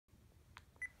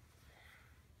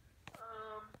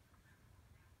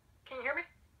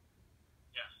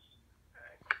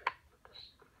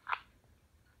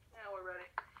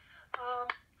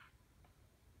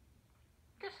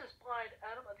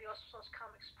Awesome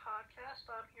Comics podcast.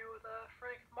 I'm here with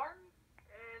Frank Martin,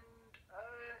 and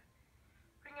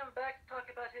bringing him back to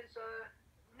talk about his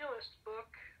newest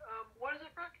book. What is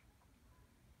it, Frank?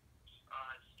 It's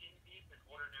Indy and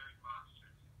Ordinary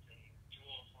Monsters. It's a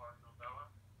dual horror novella,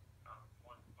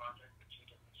 one project with two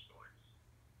different stories.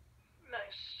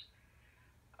 Nice.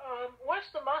 What's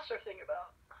the monster thing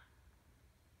about?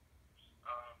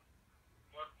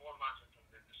 More monster thing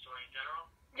than the story in general.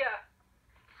 Yeah.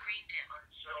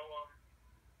 So,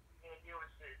 the idea was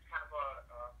that it's kind of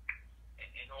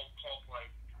an old pulp-like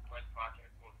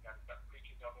project where we've got a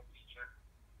creature double feature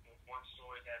with one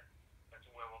story that's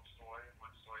a werewolf story and one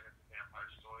story that's a vampire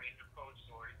story and a prose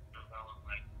story, novella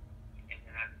like. And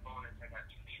then as a bonus, I got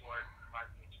two short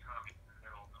 5-page comics in the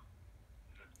middle of them.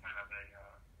 So it's kind of a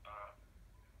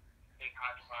big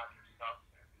hodgepodge of stuff,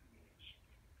 and it's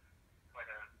quite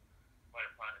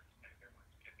a product to make everyone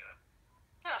pick it up.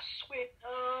 Ah, sweet.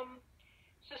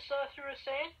 Is this through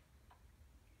Insane?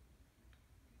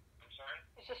 I'm sorry?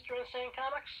 Is this through Insane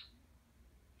Comics?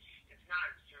 It's not.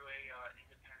 It's through a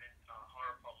independent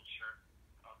horror publisher,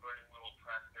 Burning Little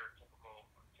Press. They're a typical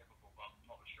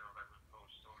publisher of every prose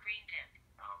story.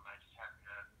 I just happen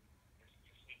to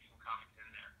sneak some comics in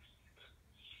there.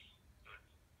 So it's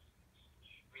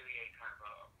really a kind of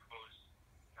a prose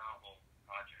novel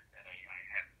project that I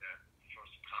have to throw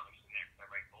some comics in there because I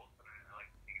write both, and I like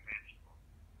to take advantage of both.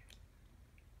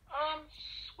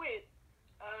 Sweet.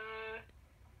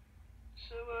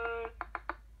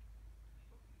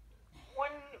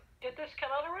 When did this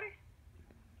come out already?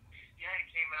 Yeah, it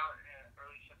came out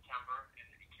early September in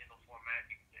the Kindle format.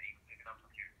 You can pick it up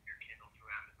on your Kindle through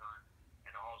Amazon.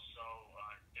 And also,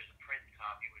 there's a print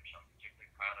copy, which I'm particularly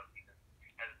proud of because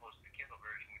as opposed to the Kindle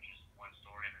version, which is one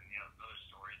story, and then the other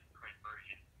story, the print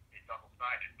version, is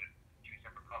double-sided with two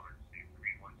separate covers. So you can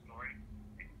read one story,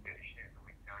 and you finish it, and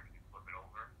when you're done, you can flip it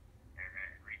over and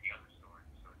read the other story.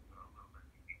 So it's a little bit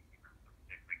unique. I'm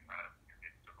particularly proud of it.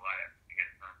 It's so glad to get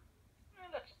it done.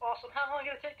 That's awesome. How long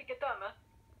did it take to get done, man?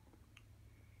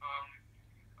 I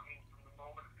mean, from the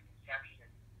moment of conception,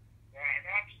 and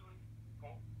actually,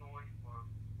 both stories were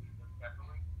done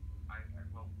separately. I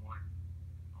wrote one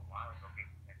a while ago,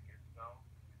 maybe 10 years ago,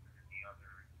 and then the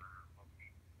other most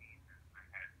recently, and I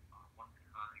had one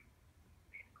comic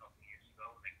made a couple years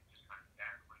ago, and they just kind of sat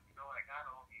and like, you know what, I got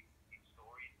all these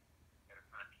stories that are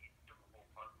kind of pieces of the whole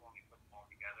puzzle, and we put them all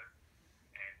together,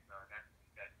 and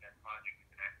that project has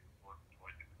been actually working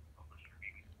towards it with the publisher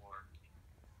maybe for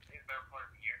the better part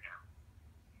of a year now.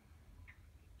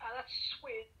 That's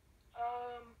sweet.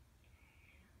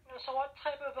 So what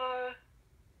type of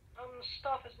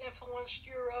stuff has influenced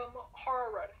your horror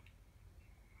writing?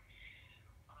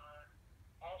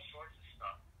 All sorts of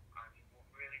stuff. I mean,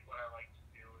 really what I like to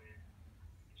do is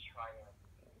try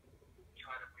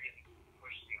to really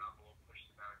push the envelope, push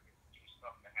the boundaries, do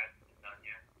stuff that hasn't been done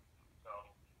yet. So,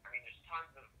 I mean, there's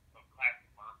tons of classic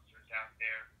monsters out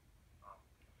there,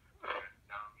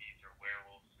 zombies or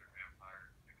werewolves or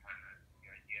vampires. The kind of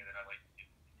idea that I like to do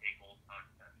is to take old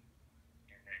concepts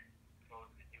and then go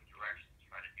in the new direction,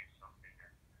 try to do something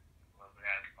that's a little bit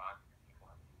out of the box that people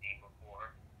haven't seen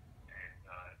before, and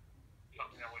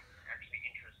something that would actually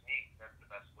interest me. That's the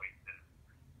best way to,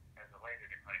 as a writer,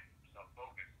 to kind of keep yourself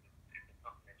focused. If it's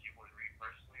something that you would read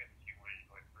personally, if you would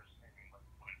enjoy personally, and you must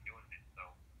want to do with it. So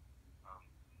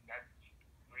that's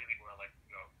really where I like to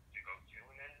go to.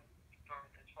 And then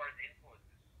as far as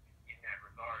influences in that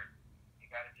regard,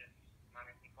 you got to just kind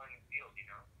of keep playing the field,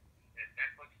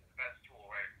 Netflix is the best tool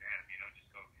right now, just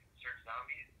go search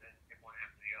zombies and pick one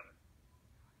after the other.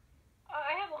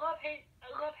 I have a love-hate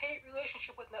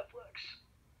relationship with Netflix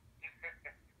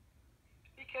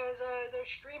because their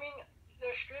streaming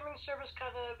service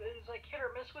kind of is like hit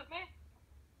or miss with me.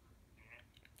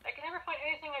 I can never find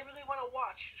anything I really want to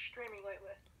watch streaming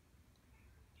lately.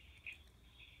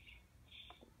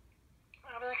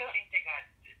 I think they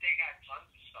got tons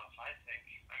of stuff. I think.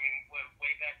 I mean,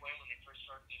 way back when they first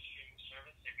started their streaming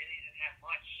service, they really didn't have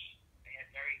much. They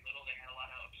had very little. They had a lot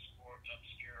of obscure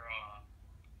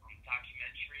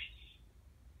documentaries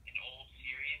and old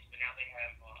series, but now they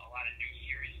have a lot of new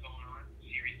series going on.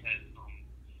 Series that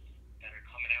are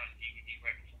coming out in DVD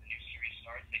right before the new series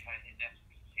starts. They kind of hit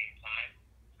Netflix at the same time,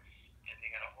 and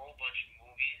they got a whole bunch of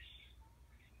movies.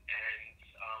 And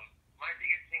my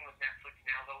biggest thing with Netflix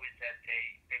now, though, is that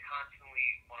they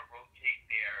constantly want to rotate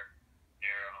their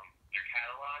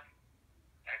catalog.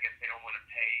 I guess they don't want to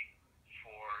pay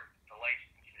for the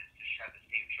licenses to have the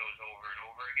same shows over and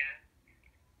over again.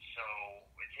 So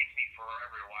it takes me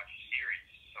forever to watch a series.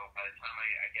 So by the time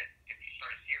if you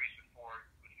start a series with four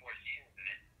seasons in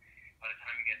it, by the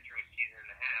time you get through a season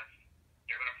and a half,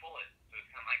 they're going to pull it. So it's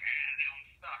kind of like,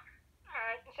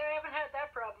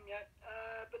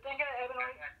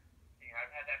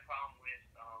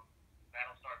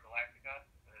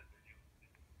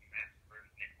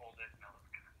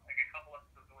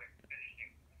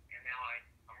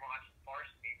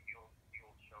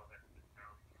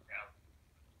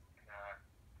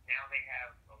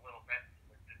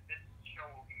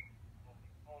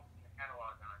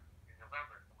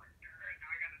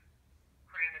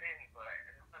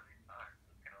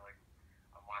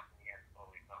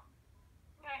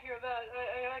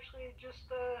 just,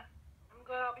 I'm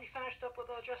glad I'll be finished up with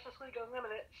Justice League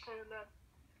Unlimited soon then.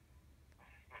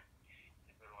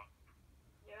 It's a good one.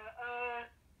 Yeah,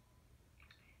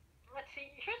 let's see,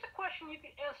 here's a question you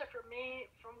can answer for me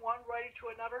from one writer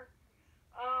to another.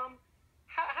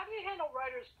 How do you handle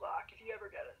writer's block if you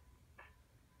ever get it?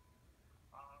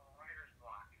 Writer's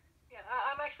block. Yeah,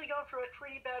 I'm actually going through a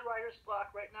pretty bad writer's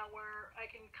block right now where I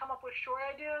can come up with short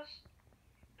ideas,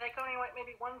 and I can only write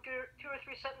maybe two or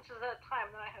three sentences at a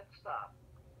time, and then I have to stop.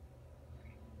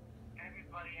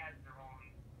 Everybody has their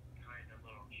own kind of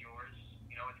little cures.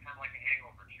 You know, it's kind of like a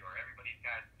hangover cure. Everybody's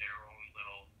got their own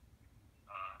little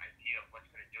idea of what's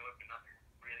going to do it, but nothing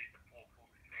really the foolproof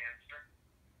answer.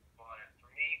 But for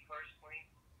me personally,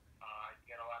 I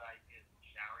get a lot of ideas in the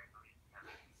shower. You know, you kind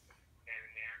of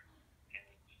standing there, and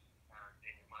then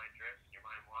your mind drifts, your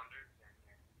mind wanders, and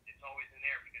it's always in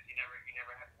there because you never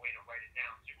have a way to write it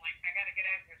down. So you're like, I got to get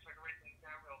out of here so I can write things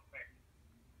down real quick.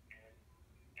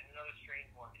 And another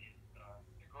strange one is the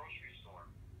grocery store.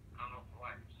 I don't know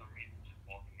why, for some reason, just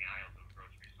walking the aisles of a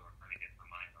grocery store kind of gets my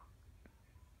mind on.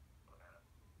 But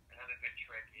another good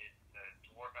trick is to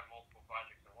work on multiple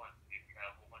projects at once. If you got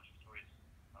a whole bunch of stories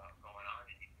going on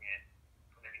and you can't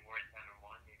put any words down in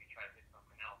one, maybe try to hit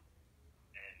something else,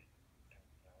 and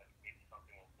maybe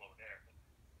something will flow there. But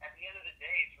at the end of the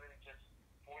day, it's really just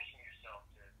forcing yourself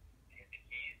to hit the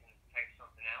keys and type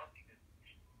something out because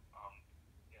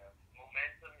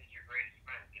momentum is your greatest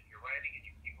friend. If you're writing and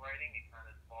you keep writing, it kind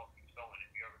of the ball keeps going.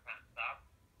 If you ever kind of stop,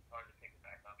 it's hard to pick it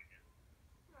back up again.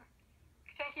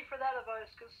 Thank you for that advice,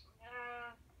 because,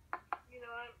 you know,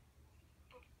 I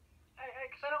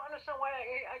don't understand why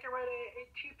I can write a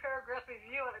two-paragraph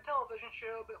review on a television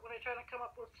show, but when I try to come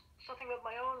up with something of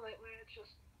my own lately, it's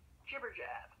just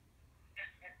jibber-jab.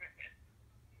 It's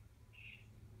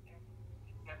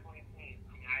definitely a theme.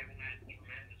 I mean, I haven't had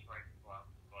tremendous writing block,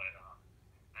 but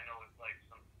I know it's like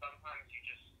sometimes you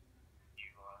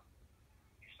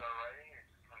start writing and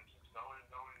it just kind of keeps going and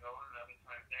going and going, and other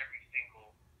times every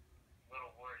single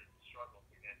little word is a struggle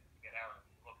to get out, and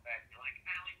you look back and you're like,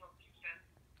 I only wrote 2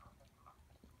 sentences.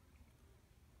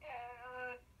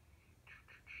 Yeah,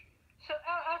 so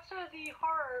outside of the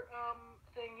horror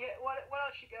thing, what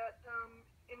else you got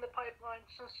in the pipeline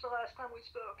since the last time we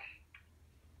spoke?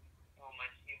 Well, my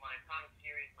comic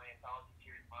series, my anthology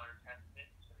series, Modern Testament,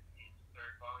 is going to be its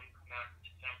 3rd volume, come out in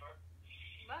December.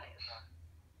 Nice.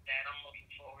 That I'm looking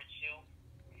forward to.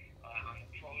 On the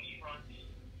prose front,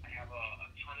 I have a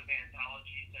ton of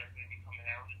anthologies that are going to be coming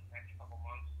out in the next couple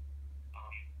months,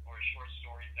 or short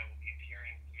stories that will be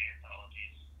appearing in some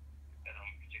anthologies that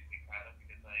I'm particularly proud of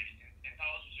because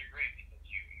anthologies are great because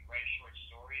you write a short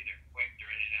story, they're quick, they're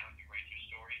in and out, you write your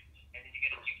story, and then you get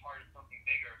to be part of something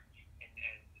bigger and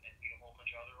meet a whole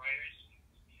bunch of other writers.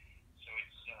 So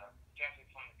it's definitely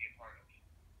fun to be a part of.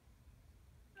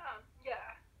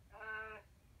 Yeah.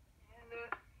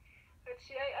 Let's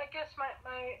see. I guess my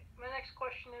next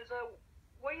question is,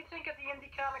 what do you think of the indie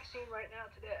comic scene right now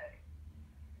today?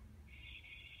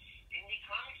 Indie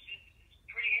comics is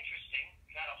pretty interesting.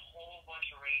 We got a whole bunch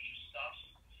of range of stuff.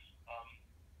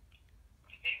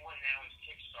 The big one now is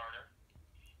Kickstarter.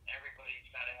 Everybody's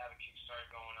got to have a Kickstarter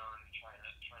going on and trying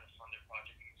to fund their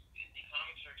project. Indie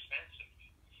comics are expensive.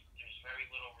 There's very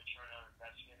little return on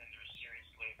investment, and they're a serious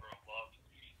labor of love.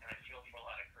 And I feel for a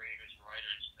lot of creators and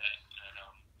writers that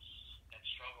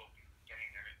struggle getting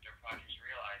their projects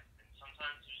realized. And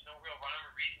sometimes there's no real rhyme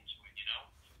or reason to it, you know?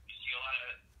 You see a lot of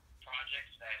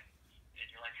projects that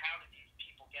you're like, how did these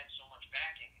people get so much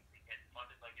backing? They get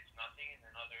funded like it's nothing, and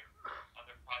then other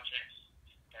projects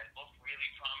that look really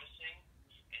promising,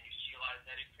 and you see a lot of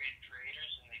dedicated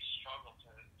creators, and they struggle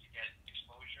to get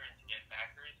exposure and to get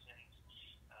backers, and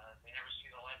they never see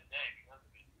the light of day because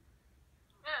of it.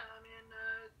 Yeah, I mean,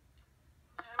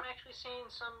 I'm actually seeing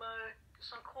some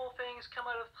cool things come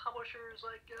out of publishers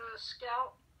like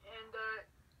Scout and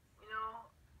you know,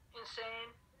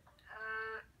 Insane,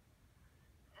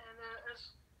 and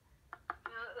there's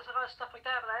a lot of stuff like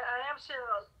that. But I am seeing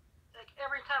like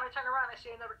every time I turn around, I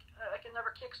see another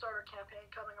Kickstarter campaign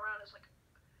coming around. It's like,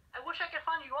 I wish I could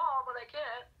find you all, but I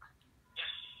can't.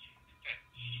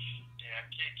 Yeah,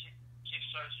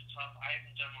 Kickstarters are tough. I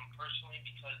haven't done one personally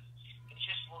because it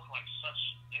just look like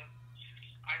such.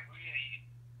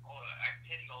 I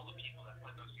pity all the people that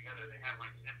put those together. They have my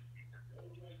sympathy.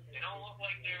 They don't look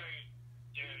like they're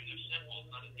simple.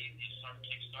 It's not as easy to start a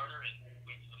Kickstarter and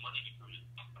wait for the money to come in.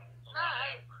 No,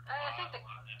 I think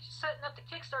setting up the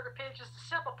Kickstarter page is the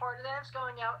simple part, and then it's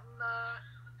going out and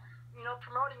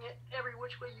promoting it every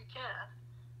which way you can.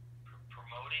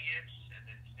 Promoting it, and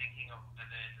then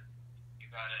you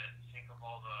gotta think of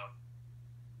all the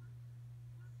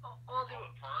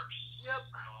perks. You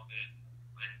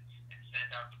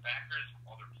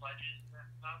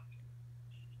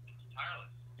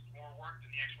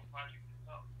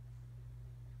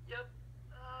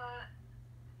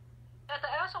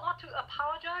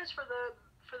apologize for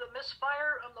the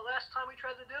misfire on the last time we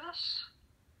tried to do this.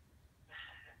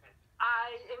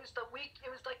 It was the week. It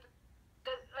was like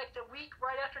the week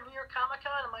right after New York Comic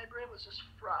Con, and my brain was just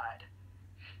fried.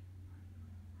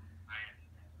 I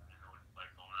understand. I know it's like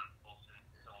going on full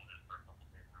cylinders for a couple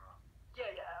days in a row.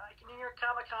 Yeah. Like New York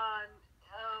Comic Con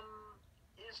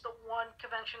is the one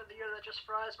convention of the year that just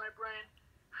fries my brain.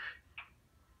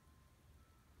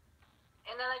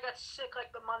 And then I got sick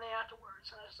like the Monday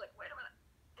afterwards, and I was like, wait a minute.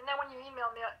 And then when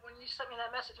you sent me that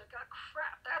message, I got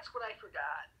crap. That's what I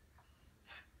forgot.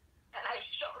 And I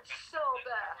felt so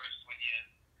bad.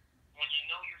 When you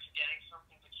know you're forgetting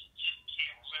something, but you just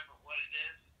can't remember what it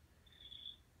is.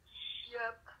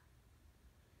 Yep.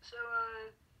 So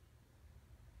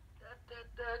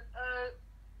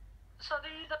so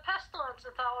the Pestilence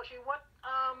anthology,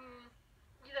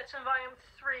 that's in volume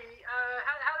 3.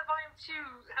 How did volume 2?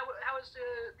 How was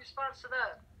the response to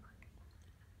that?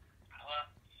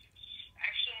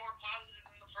 Actually, more positive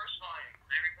than the first volume.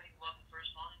 Everybody loved the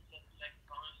first volume, said the second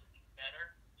volume was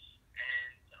better,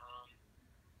 and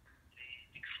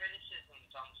the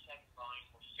criticisms on the second volume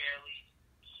were fairly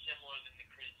similar than the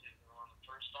criticism on the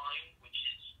first volume, which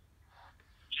is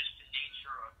just the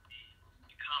nature of the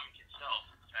comic itself.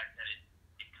 The fact that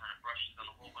it kind of brushes on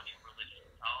a whole bunch of religious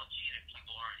mythology, and if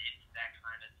people aren't into that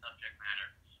kind of subject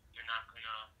matter, they're not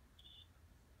gonna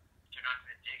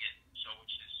dig it. So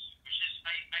which is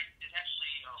it's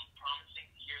actually promising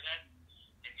to hear that.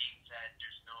 It means that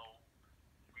there's no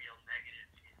real negative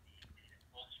in the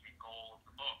ultimate goal of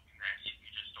the book, and that if you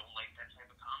just don't like that type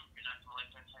of comic, you're not gonna like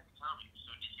that type of comic.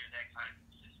 So to hear that kind of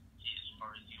consistency as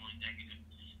far as the only negative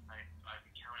I've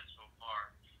encountered so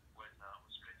far was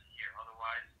good to hear.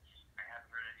 Otherwise, I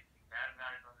haven't heard anything bad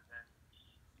about it other than that.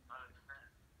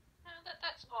 Yeah,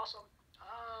 that's awesome.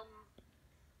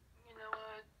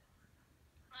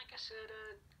 Like I said,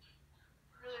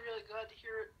 really, really glad to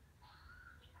hear it.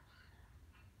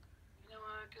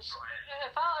 Because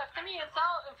to me,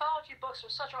 anthology books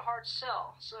are such a hard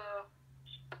sell. So,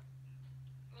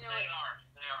 They are.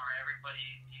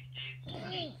 Everybody these days,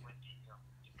 with the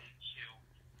big two,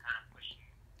 kind of pushing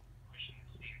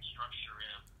the same structure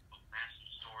of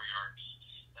massive story arcs.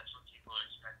 That's what people are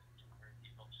expecting to read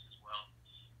these books as well,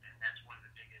 and that's one of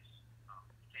the biggest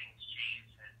things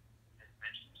James has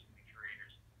mentioned to the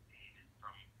creators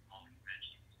from all the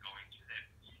conventions he's going to. That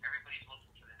everybody's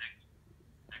looking for the next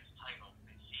title.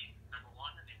 They see number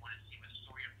 1 and they want to see where the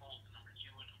story unfolds in number 2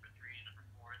 and number 3 and number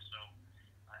 4. So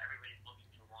everybody's looking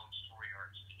for long story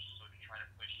arcs to try to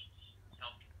push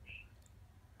self-contained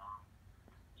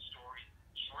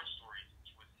short stories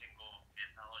into a single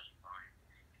anthology volume.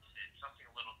 It's something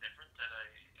a little different that I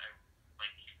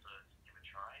like people to give a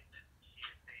try and see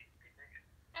if they dig it.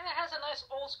 And it has a nice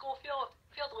old school feel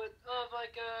to it. Of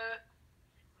like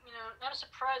I'm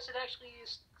surprised it actually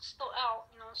is still out.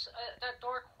 That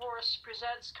Dark Horse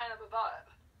Presents kind of a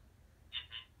vibe.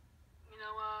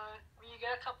 When you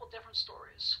get a couple different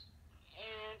stories,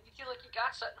 and you feel like you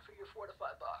got something for your $4 to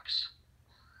 $5.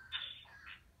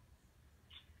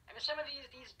 And in some of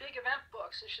these big event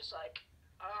books, it's just like,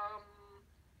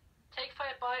 take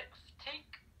 $5,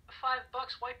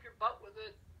 wipe your butt with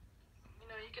it.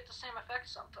 You get the same effect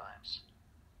sometimes.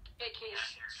 AKA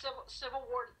Civil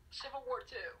War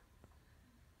 2.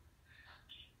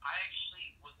 I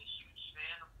actually was a huge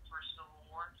fan of the first Civil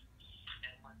War,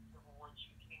 and when Civil War 2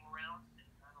 came around, it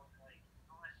kind of was like,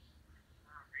 what? This is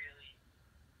not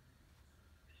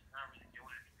really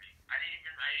doing it for me. I didn't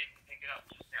even pick it up,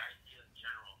 just the idea in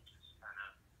general, just kind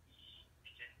of,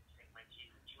 it didn't sink my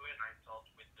teeth into it, and I felt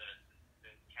with the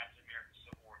Captain America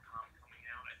Civil War comic coming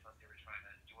out, I thought they were trying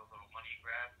to do a little money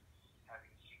grab, having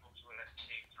a sequel to it at the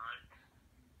same time,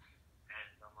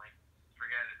 and I'm like,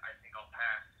 forget it, I think I'll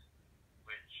pass.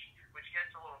 Which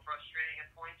gets a little frustrating at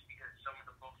points because some of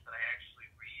the books that I actually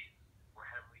read were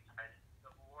heavily tied into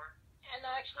Civil War. And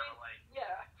actually,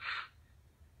 yeah.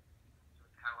 So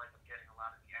it's kind of like I'm getting a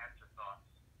lot of the afterthought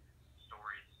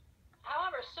stories.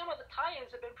 However, some of the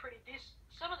tie-ins have been pretty decent.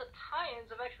 Some of the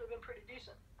tie-ins have actually been pretty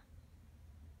decent.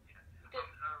 Yeah.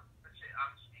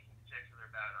 I'm speaking in particular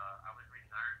about, I was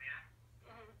reading Iron Man.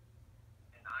 Mm-hmm.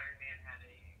 And Iron Man had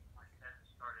like that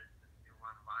started the new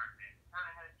run of Iron Man. Kind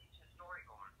of had a decent story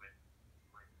going with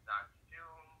Doctor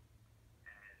Doom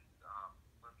and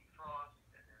Lindy Frost,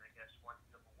 and then I guess once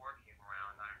Civil War came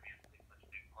around, Iron Man played such a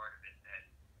big part of it that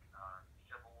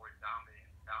Civil War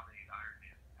dominated Iron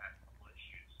Man the past couple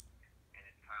issues, and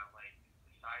it's kind of like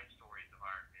the side stories of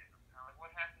Iron Man. I'm kind of like,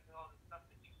 what happened to all this stuff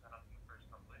that you set up in the first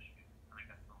couple issues? And I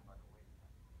got thrown by the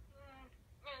wayside.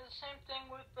 Yeah, the same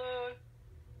thing with the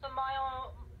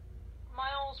Miles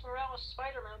Morales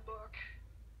Spider-Man book.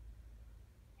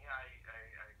 I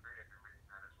agree. I've been reading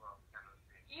that as well. It's kind of the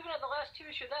same. Even in the last two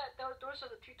issues, those are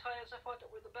the two tie-ins I thought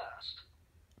that were the best.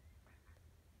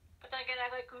 But then again, I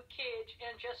like Luke Cage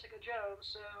and Jessica Jones,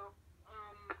 so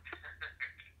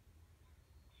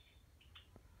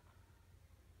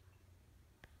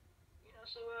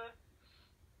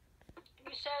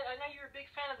you said, I know you're a big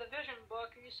fan of the Vision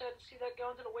book. You said, see that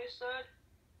going to the wayside?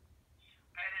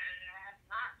 I have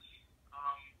not.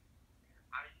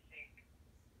 I think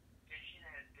Vision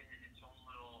has been in its own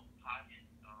little pocket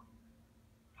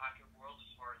world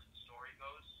as far as the story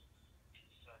goes.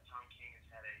 It's Tom King has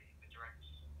had a direct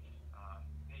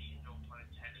vision, no pun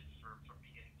intended, for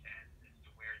beginning to end as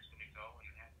to where it's going to go, and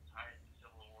it hasn't tied into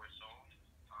Civil War zone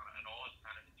at all. It's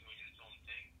kind of doing its own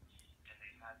thing, and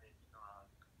they've had this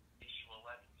issue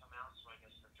 11 come out, so I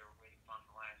guess that they're waiting on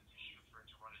the last issue for it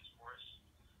to run its course,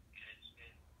 and it's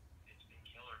been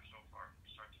killer so far, from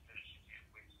start to finish. I can't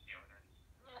wait to see how it ends.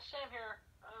 Yeah, same here.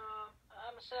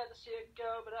 I'm sad to see it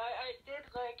go, but I did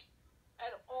like,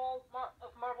 at all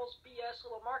of Marvel's BS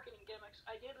little marketing gimmicks,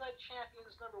 I did like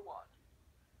Champions #1. Has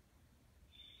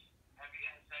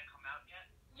that come out yet?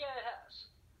 Yeah, it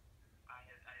has. I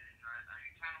did not. I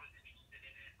kind of was interested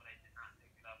in it, but I did not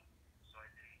pick it up, so I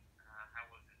didn't. How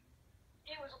was it?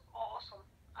 It was awesome.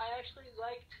 I actually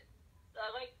liked the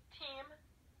team,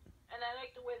 and I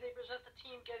liked the way they present the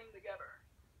team getting together.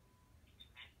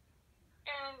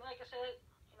 And like I said,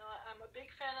 I'm a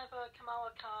big fan of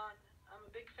Kamala Khan. I'm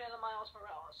a big fan of Miles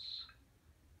Morales.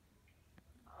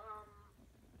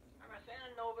 I'm a fan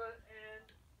of Nova, and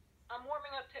I'm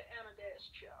warming up to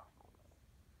Amadeus Cho.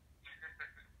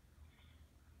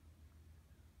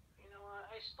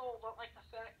 I still don't like the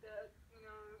fact that,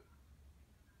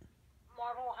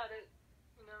 Marvel had it,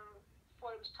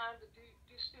 thought it was time to do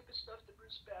stupid stuff to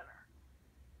Bruce Banner.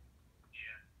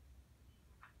 Yeah.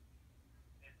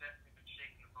 It's definitely been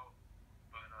shaking the boat.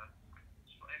 But, I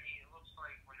mean, it looks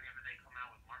like whenever they come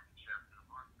out with market share for the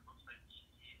month, it looks like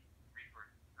Reaper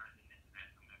is kind of into that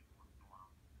every once in a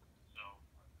while. So,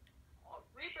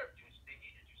 Reaper. They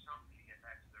need to do something to get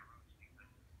back to their roots because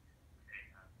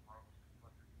Marvel's been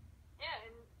flipping. Yeah,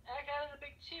 and I got it a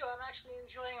big too. I'm actually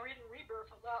enjoying reading Rebirth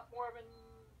a lot more than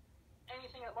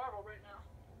anything at Marvel right now.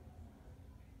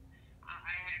 I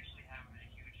actually have been a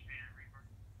huge fan of Reaper.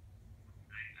 I'm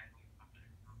reading I don't think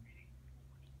something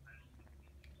that had a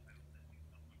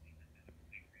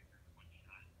big Reaper one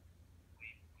shot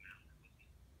wave come out.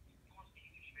 I was a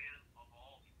huge fan of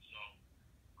all of them, so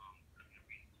I'm going to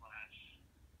read Flash,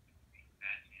 read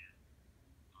Batman,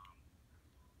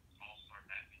 All-Star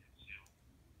Batman too,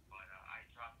 but I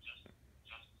dropped Justice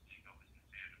League. I wasn't a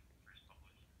fan of the first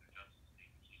published Justice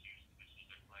League, which is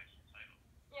their flagship title.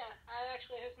 Yeah, I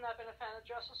actually have not been a fan of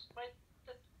Justice.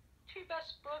 The two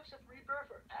best books of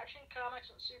Rebirth are Action Comics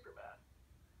and Superman.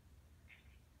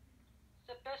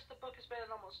 The best the book has been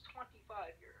in almost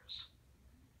 25 years.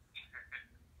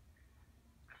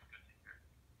 That's good to hear.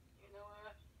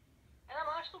 And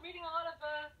I'm actually reading a lot of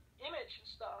Image and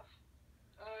stuff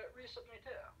recently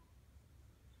too.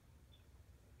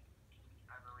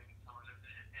 I've been reading some of the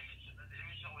Image. The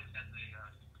Image always has a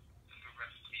good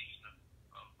reputation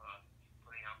of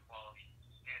putting out quality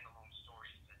standalone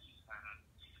stories that just kind of,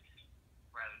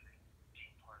 rather than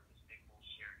being part of this big whole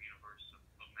shared universe of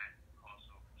massive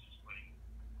crossovers, just putting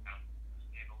out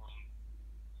standalone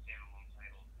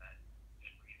titles that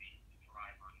really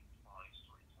thrive on quality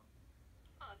storytelling.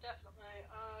 Oh, definitely.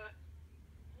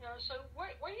 So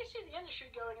where do you see the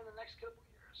industry going in the next couple of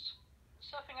years?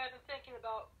 Something I've been thinking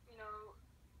about,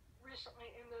 recently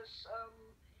in this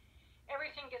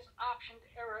everything gets optioned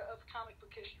era of comic book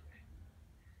history.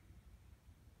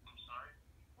 I'm sorry?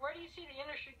 Where do you see the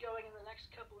industry going in the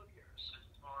next couple of years? As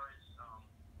far as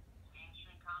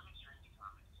mainstream comics or indie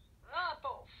comics?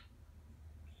 Both.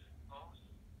 Both?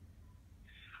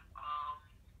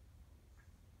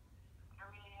 I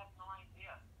really have no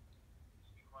idea, to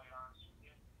be quite honest with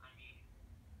you. I mean,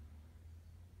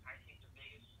 I think the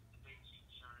biggest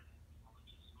concern from a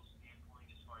logistical standpoint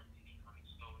as far as indie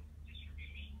comics go is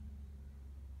distribution.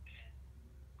 And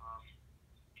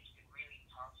it's been really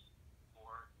tough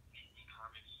for indie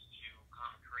comics to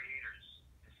comic creators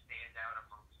to stand out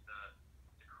amongst the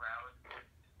crowd, to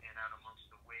stand out amongst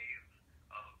the wave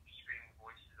of screaming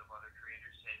voices of other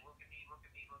creators saying, look at me, look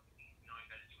at me, look at me. All you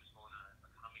gotta do is go on a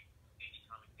indie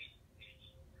comic Facebook page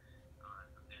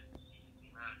and see the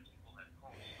amount of people that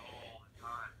post all the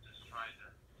time, just trying to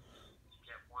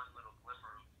get one little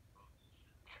glimmer of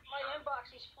My inbox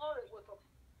is flooded with them.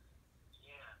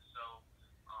 Yeah, so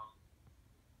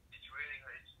it's really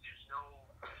there's no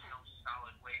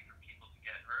solid way for people to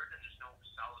get heard, and there's no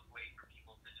solid way for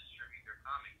people to distribute their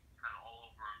comics. It's kind of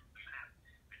all over the map.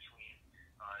 They're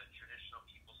traditional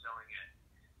people selling it,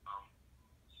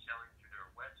 selling through their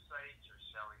websites or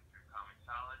selling through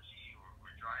comixology or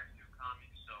drive-through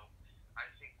comics. So I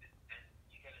think that, and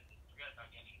you forget about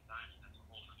getting a diamond. That's a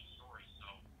whole other story. So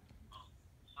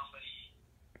somebody,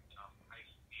 I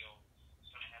feel, is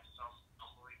going to have some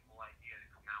unbelievable idea to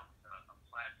come out with a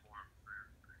platform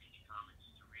for indie comics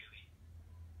to really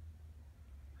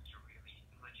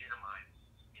legitimize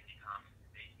indie comics and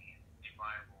making it a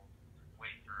viable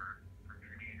way for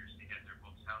creators to get their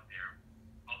books out there,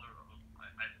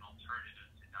 as an alternative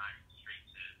to Diamond, straight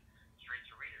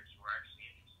to readers who are actually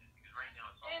interested. Because right now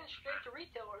it's all and straight to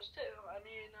retailers too. I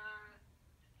mean,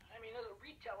 as a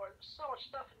retailer, there's so much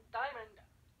stuff in Diamond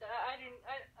that I didn't.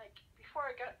 Before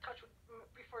I got in touch with,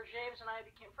 before James and I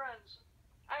became friends,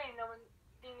 I didn't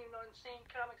even know Insane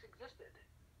Comics existed.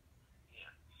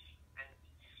 Yeah, and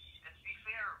to be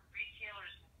fair,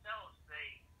 retailers themselves,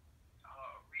 they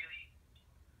really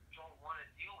don't want to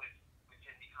deal with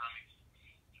indie comics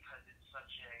because it's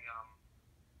such a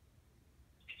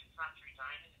if it's not through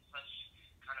Diamond, it's such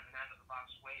kind of an out of the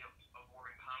box way of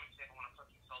ordering comics. They don't want to put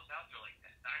themselves out there like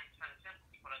that. Diamond's kind of simple.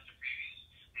 They put out their previews,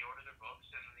 they order their books,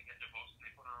 and then they get their books and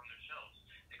they put it on their shelves.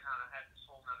 They kind of have this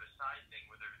whole other side thing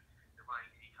where they're buying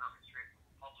indie comics straight from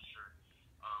the publisher.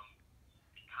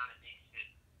 It kind of makes it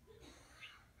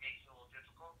a little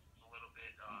difficult. It's a little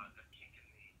bit a kink in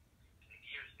the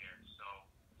gears there. So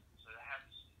to have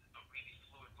a really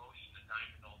fluid motion, a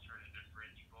Diamond alternative for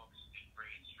indie books, and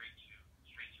bring it straight to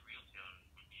retailers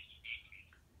would be a game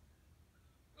changer.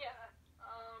 Yeah.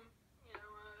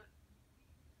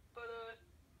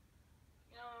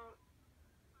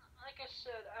 Like I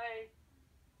said, I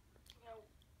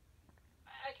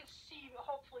can see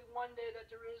hopefully one day that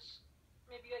there is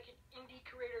maybe like an indie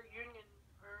creator union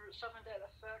or something to that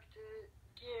effect to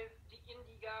give the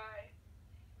indie guy,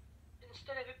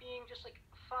 instead of it being just like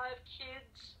 5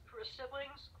 kids who are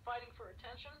siblings fighting for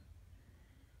attention,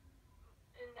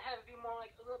 and have it be more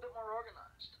like a little bit more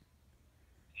organized.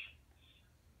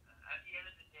 At the end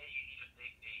of the day, you need a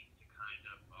big name to kind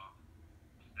of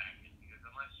back it, because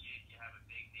unless you have a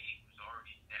big name who's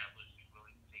already established, who's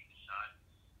willing to take the shot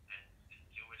and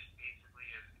do it, it's basically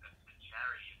a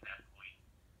charity at that point.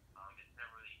 It's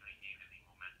never really going to gain any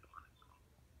momentum on its own.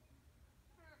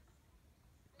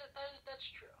 That's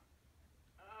true.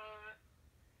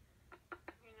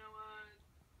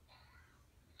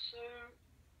 So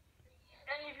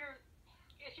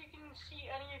if you can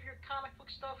see any of your comic book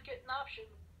stuff get an option,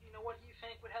 what do you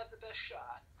think would have the best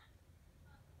shot?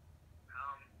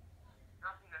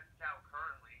 Nothing that's out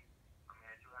currently. I mean,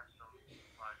 I do have some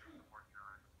projects I'm working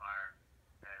on in the fire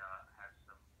that have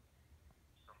some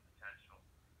potential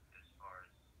as far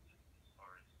as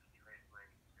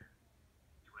translating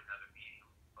to another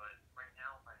medium. But right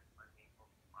now, my main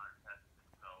focus is on testing.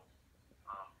 So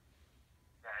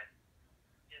that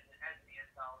as the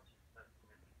anthology doesn't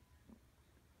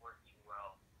work too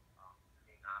well,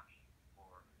 being an option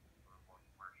for more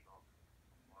commercial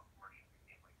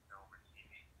medium like film or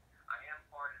TV. I am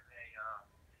part of an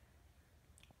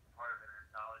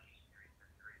anthology series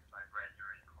that's created by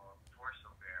writters called Torso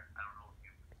Bear. I don't know if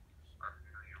you are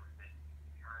familiar with it.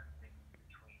 It's kind of a mix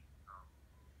between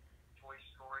Toy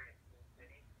Story and Sin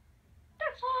City.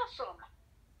 That's awesome.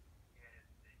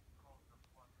 It's called the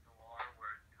Plus Noir,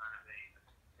 where it's kind of a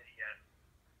city-esque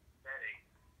setting,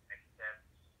 except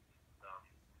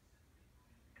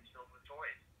it's filled with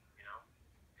toys,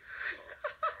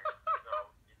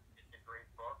 So it's a great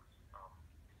book.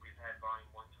 We've had volume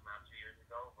 1 come out 2 years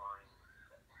ago. Volume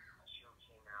 2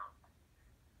 came out.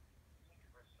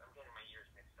 I'm getting my years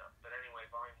mixed up. But anyway,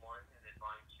 volume 1 and then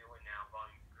volume 2 and now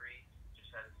volume 3 just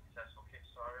had a successful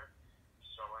Kickstarter.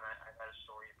 So I've had a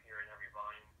story appear in every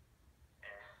volume,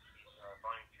 and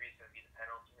volume 3 is going to be the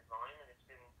penultimate volume, and it's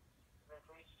been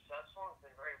pretty successful. It's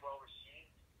been very well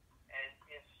received, and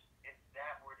if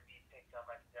that were to be picked up,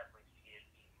 I could definitely see it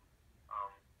being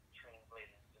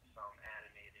translated into some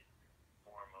animated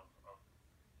form of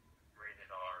rated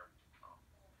R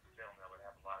film that would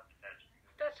have a lot of potential.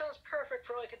 That sounds perfect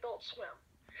for like Adult Swim.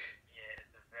 Yeah,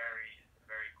 it's a very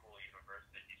cool universe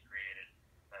that he's created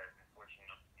that I've been fortunate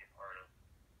enough to be a part of,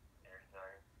 and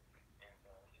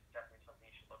it's definitely something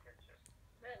you should look into.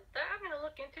 Man, that I'm gonna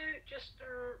look into just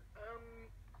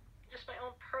my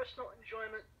own personal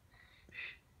enjoyment.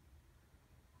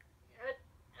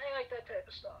 I like that type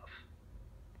of stuff.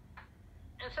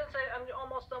 And since I'm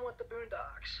almost done with the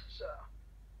Boondocks, so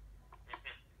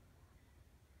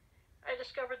I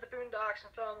discovered the Boondocks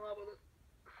and fell in love with it.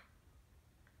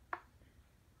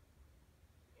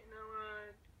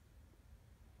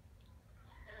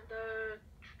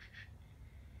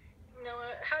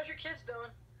 How's your kids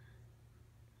doing?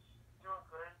 doing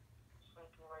good.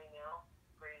 Sleeping right now.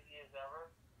 Crazy as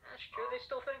ever. That's true. They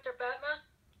still think they're Batman?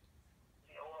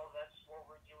 Yeah, well, that's what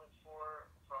we're doing for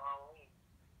Halloween.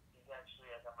 He's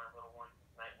actually, I got my little one,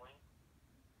 he's Nightwing.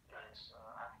 Nice.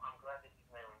 And I'm glad that he's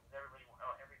Nightwing. Because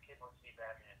every kid wants to be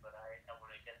Batman, but I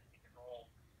want to get the whole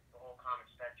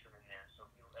comic spectrum in there. So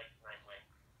he likes Nightwing.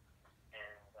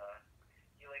 And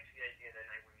he likes the idea that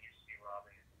Nightwing used to be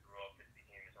Robin and he grew up and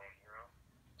became his own hero.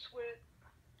 Sweet.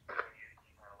 So he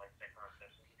kind of likes that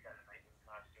concept. So he's got a Nightwing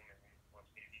costume and he wants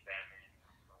me to be Batman and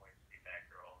my wife to be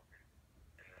Batgirl.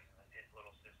 And then his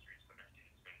little sister is going to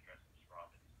dress as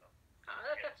Robin. So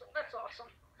That's awesome.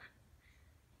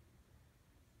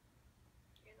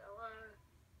 You know,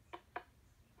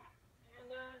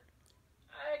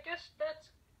 I guess that's,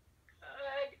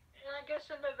 and I guess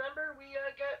in November we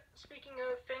got, speaking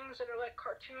of things that are like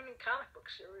cartoon and comic book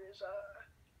series,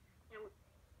 you know,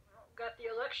 got the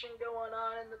election going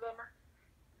on in November.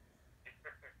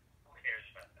 Who cares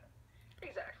about that?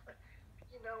 Exactly.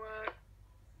 You know,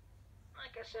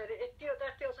 like I said,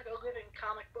 that feels like a living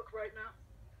comic book right now.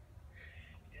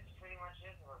 It's pretty much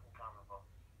is a living comic book.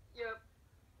 Yep.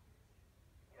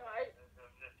 You know,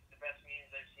 the best memes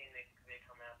I've seen, they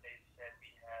come out, they said we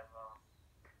have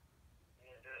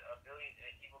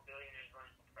evil billionaires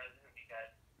running for president, we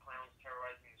got clowns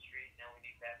terrorizing the street, now we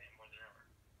need Batman more than ever.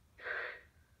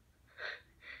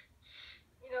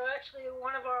 You know, actually,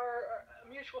 one of our a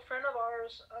mutual friend of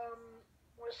ours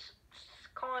was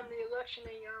calling the election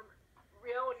a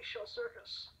reality show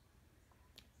circus.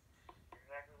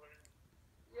 Exactly what it is.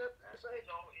 Yep, that's like.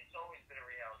 It's always been a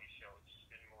reality show. It's just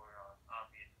been more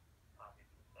obvious in the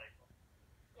cycle.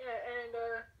 Yeah, and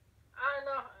I don't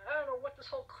know what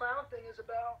this whole clown thing is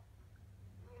about.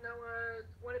 You know,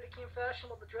 when it became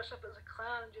fashionable to dress up as a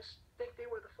clown and just think they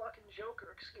were the fucking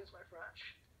Joker, excuse my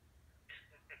French.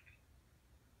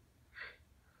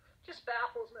 Just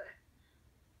baffles me.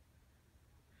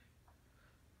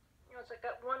 You know, it's like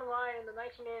that one line in the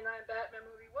 1989 Batman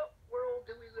movie, what world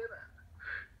do we live in?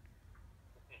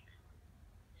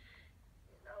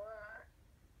 You know,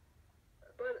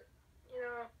 but, you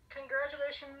know,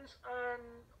 congratulations on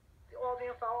all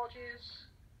the anthologies.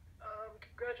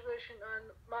 Congratulations on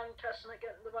Modern Testament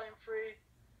getting the volume 3.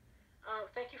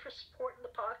 Thank you for supporting the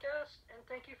podcast, and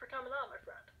thank you for coming on, my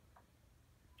friend.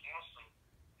 Awesome.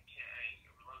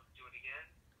 I would love to do it again.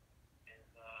 And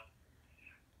I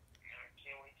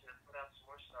can't wait to put out some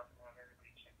more stuff and have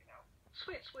everybody check it out.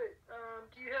 Sweet.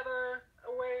 Do you have a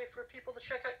way for people to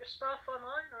check out your stuff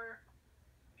online, or?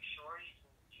 Sure, you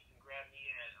can grab me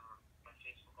at my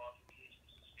Facebook author page,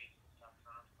 which is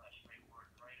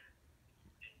facebook.com/writer.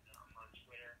 And I'm on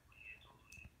Twitter. My handle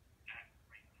is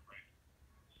 @writer.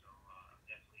 So I'm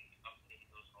definitely updating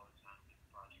those all the time with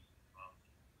projects involved.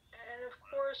 And of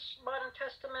course, Modern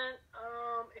Testament,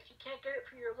 if you can't get it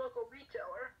from your local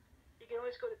retailer, you can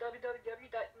always go to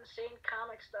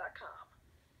www.insanecomics.com.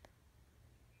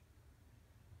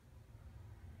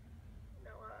 You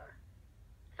know,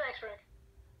 thanks, Frank.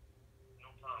 No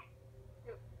problem.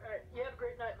 Alright, you have a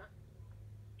great night, man.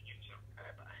 You too.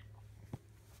 Alright, bye.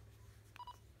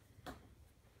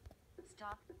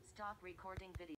 Stop recording video.